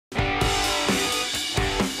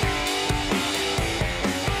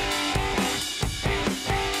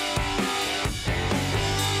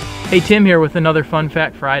Hey, Tim here with another Fun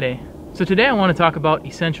Fact Friday. So today I want to talk about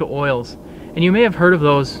essential oils. And you may have heard of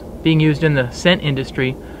those being used in the scent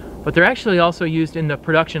industry, but they're actually also used in the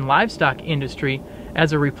production livestock industry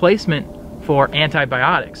as a replacement for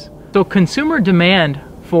antibiotics. So consumer demand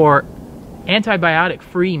for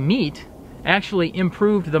antibiotic-free meat actually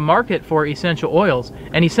improved the market for essential oils.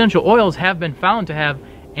 And essential oils have been found to have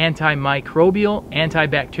antimicrobial,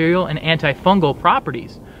 antibacterial, and antifungal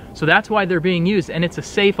properties. So that's why they're being used, and it's a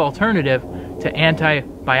safe alternative to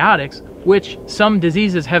antibiotics, which some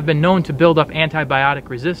diseases have been known to build up antibiotic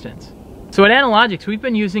resistance. So at Analogics, we've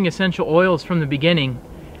been using essential oils from the beginning,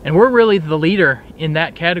 and we're really the leader in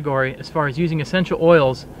that category as far as using essential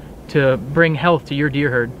oils to bring health to your deer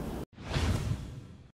herd.